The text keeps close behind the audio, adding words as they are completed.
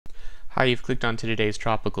Hi, you've clicked on to today's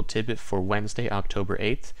tropical tidbit for Wednesday, October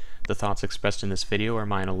 8th. The thoughts expressed in this video are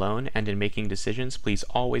mine alone, and in making decisions, please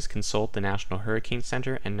always consult the National Hurricane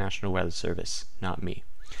Center and National Weather Service, not me.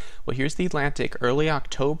 Well, here's the Atlantic, early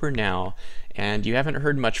October now, and you haven't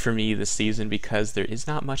heard much from me this season because there is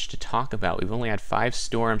not much to talk about. We've only had 5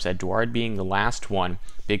 storms, Edouard being the last one,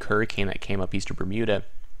 big hurricane that came up east of Bermuda,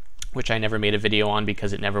 which I never made a video on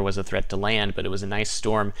because it never was a threat to land, but it was a nice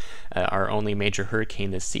storm, our only major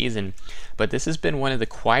hurricane this season. But this has been one of the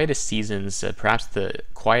quietest seasons, perhaps the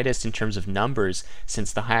quietest in terms of numbers,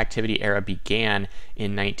 since the high activity era began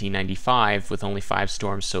in 1995 with only 5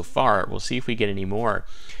 storms so far. We'll see if we get any more,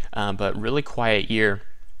 but really quiet year.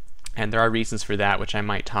 And there are reasons for that, which I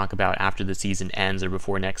might talk about after the season ends or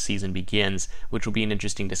before next season begins, which will be an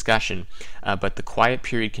interesting discussion. But the quiet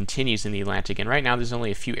period continues in the Atlantic, and right now there's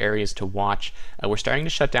only a few areas to watch. We're starting to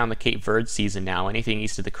shut down the Cape Verde season now. Anything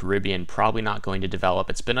east of the Caribbean probably not going to develop.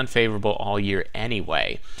 It's been unfavorable all year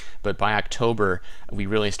anyway. But by October, we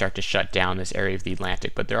really start to shut down this area of the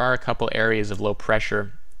Atlantic. But there are a couple areas of low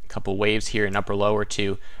pressure, couple waves here, an upper low or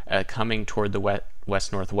two coming toward the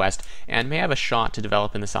west-northwest, and may have a shot to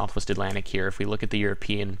develop in the southwest Atlantic here. If we look at the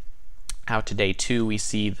European out today too, we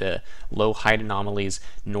see the low height anomalies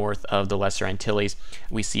north of the Lesser Antilles.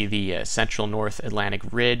 We see the central North Atlantic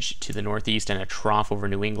ridge to the northeast and a trough over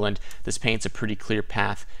New England. This paints a pretty clear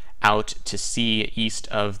path out to sea east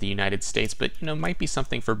of the United States, but might be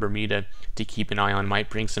something for Bermuda to keep an eye on,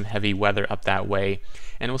 might bring some heavy weather up that way,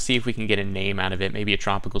 and we'll see if we can get a name out of it, maybe a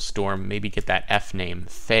tropical storm, maybe get that F name,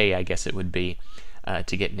 Faye I guess it would be,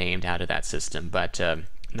 to get named out of that system, but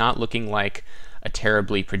not looking like a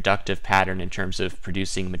terribly productive pattern in terms of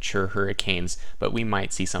producing mature hurricanes, but we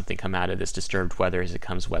might see something come out of this disturbed weather as it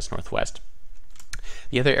comes west-northwest.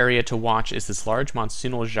 The other area to watch is this large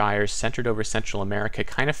monsoonal gyre centered over Central America,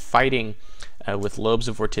 kind of fighting with lobes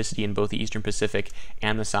of vorticity in both the Eastern Pacific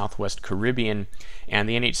and the Southwest Caribbean. And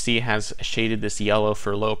the NHC has shaded this yellow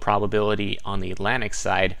for low probability on the Atlantic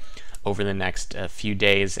side over the next few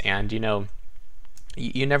days. And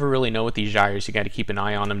you never really know with these gyres. You got to keep an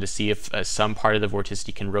eye on them to see if some part of the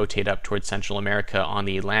vorticity can rotate up towards Central America on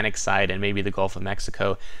the Atlantic side and maybe the Gulf of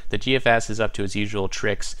Mexico. The GFS is up to its usual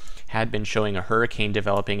tricks, had been showing a hurricane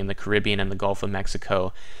developing in the Caribbean and the Gulf of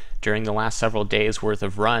Mexico during the last several days worth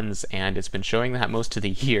of runs, and it's been showing that most of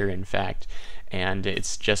the year, in fact, and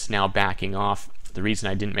it's just now backing off. The reason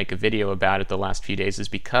I didn't make a video about it the last few days is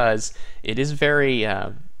because it is very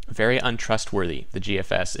untrustworthy, the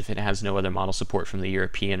GFS, if it has no other model support from the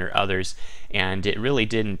European or others, and it really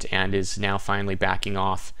didn't, and is now finally backing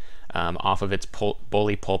off of its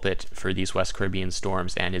bully pulpit for these West Caribbean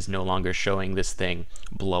storms, and is no longer showing this thing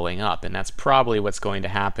blowing up. And that's probably what's going to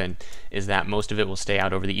happen, is that most of it will stay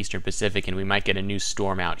out over the Eastern Pacific, and we might get a new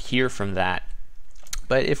storm out here from that.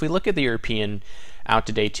 But if we look at the European out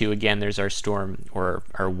today too, again, there's our storm, or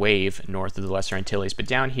our wave north of the Lesser Antilles, but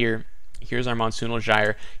down here, here's our monsoonal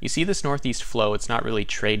gyre. You see this northeast flow. It's not really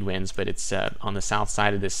trade winds, but it's on the south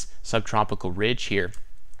side of this subtropical ridge here.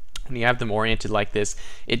 When you have them oriented like this,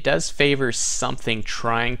 it does favor something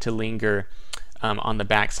trying to linger on the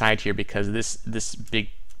back side here, because this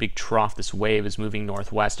big trough, this wave, is moving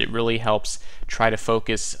northwest. It really helps try to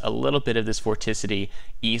focus a little bit of this vorticity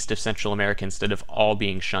east of Central America instead of all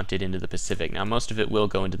being shunted into the Pacific. Now, most of it will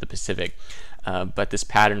go into the Pacific, but this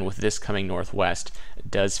pattern with this coming northwest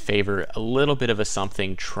does favor a little bit of a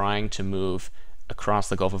something trying to move across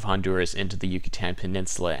the Gulf of Honduras into the Yucatan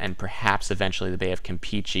Peninsula and perhaps eventually the Bay of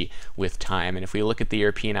Campeche with time. And if we look at the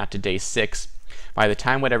European out to day 6, by the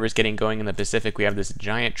time whatever's getting going in the Pacific, we have this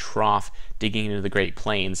giant trough digging into the Great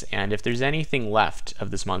Plains, and if there's anything left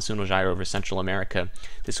of this monsoonal gyre over Central America,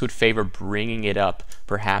 this would favor bringing it up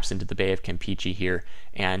perhaps into the Bay of Campeche here,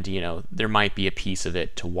 and there might be a piece of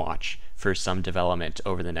it to watch for some development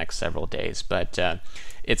over the next several days. But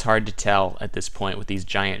it's hard to tell at this point with these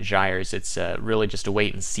giant gyres. It's really just a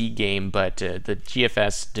wait and see game, but the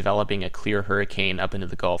GFS developing a clear hurricane up into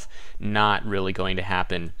the Gulf, not really going to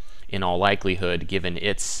happen in all likelihood, given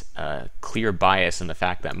its clear bias and the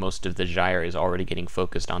fact that most of the gyre is already getting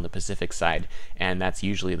focused on the Pacific side, and that's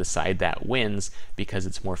usually the side that wins because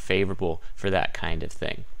it's more favorable for that kind of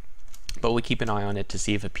thing. But we keep an eye on it to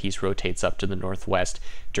see if a piece rotates up to the northwest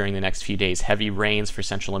during the next few days. Heavy rains for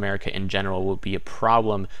Central America in general will be a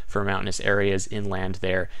problem for mountainous areas inland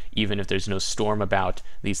there. Even if there's no storm about,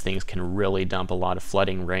 these things can really dump a lot of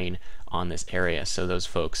flooding rain on this area, so those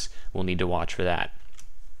folks will need to watch for that.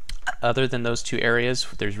 Other than those two areas,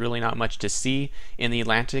 there's really not much to see in the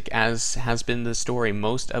Atlantic, as has been the story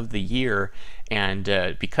most of the year.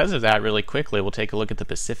 And because of that, really quickly, we'll take a look at the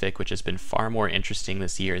Pacific, which has been far more interesting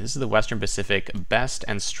this year. This is the Western Pacific, best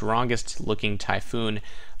and strongest looking typhoon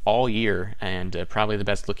all year, and probably the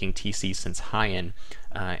best looking TC since Haiyan.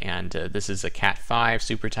 This is a Cat 5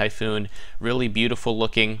 super typhoon, really beautiful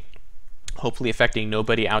looking, hopefully affecting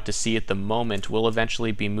nobody out to sea at the moment. Will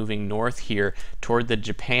eventually be moving north here toward the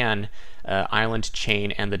Japan island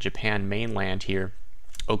chain and the Japan mainland here.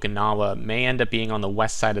 Okinawa may end up being on the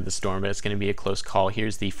west side of the storm, but it's going to be a close call.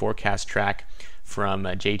 Here's the forecast track from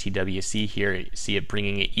JTWC here. You see it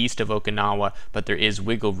bringing it east of Okinawa, but there is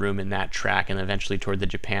wiggle room in that track and eventually toward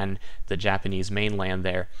the Japanese mainland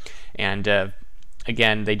there. And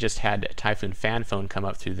again, they just had Typhoon Fanfone come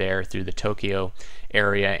up through there, through the Tokyo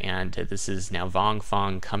area, and this is now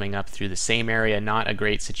Vongfong coming up through the same area. Not a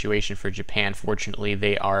great situation for Japan. Fortunately,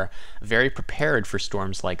 they are very prepared for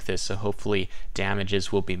storms like this, so hopefully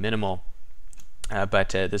damages will be minimal. But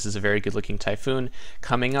this is a very good looking typhoon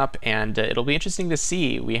coming up, and it'll be interesting to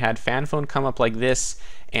see. We had Fanfone come up like this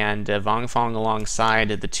and Vongfong alongside.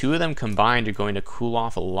 The two of them combined are going to cool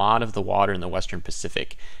off a lot of the water in the Western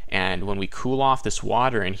Pacific, and when we cool off this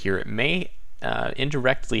water in here, it may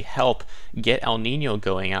indirectly help get El Nino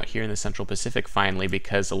going out here in the Central Pacific finally,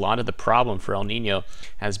 because a lot of the problem for El Nino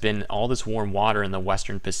has been all this warm water in the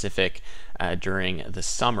Western Pacific during the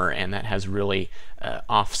summer, and that has really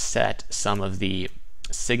offset some of the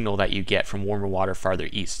signal that you get from warmer water farther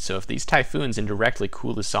east. So if these typhoons indirectly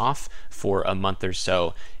cool this off for a month or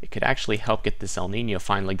so, it could actually help get this El Nino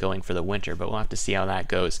finally going for the winter, but we'll have to see how that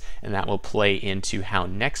goes, and that will play into how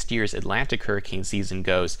next year's Atlantic hurricane season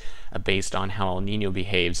goes based on how El Nino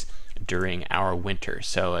behaves during our winter.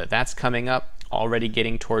 So that's coming up. Already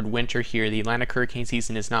getting toward winter here. The Atlantic hurricane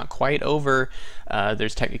season is not quite over.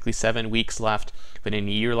 There's technically 7 weeks left, but in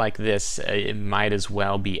a year like this, it might as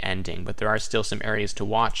well be ending. But there are still some areas to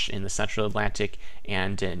watch in the Central Atlantic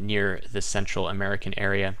and near the Central American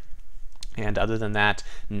area. And other than that,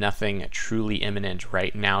 nothing truly imminent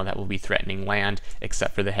right now that will be threatening land,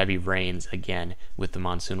 except for the heavy rains again with the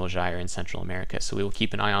monsoonal gyre in Central America. So we will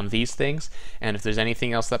keep an eye on these things, and if there's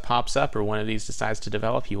anything else that pops up or one of these decides to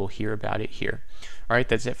develop, you will hear about it here. All right,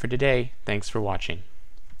 that's it for today. Thanks for watching.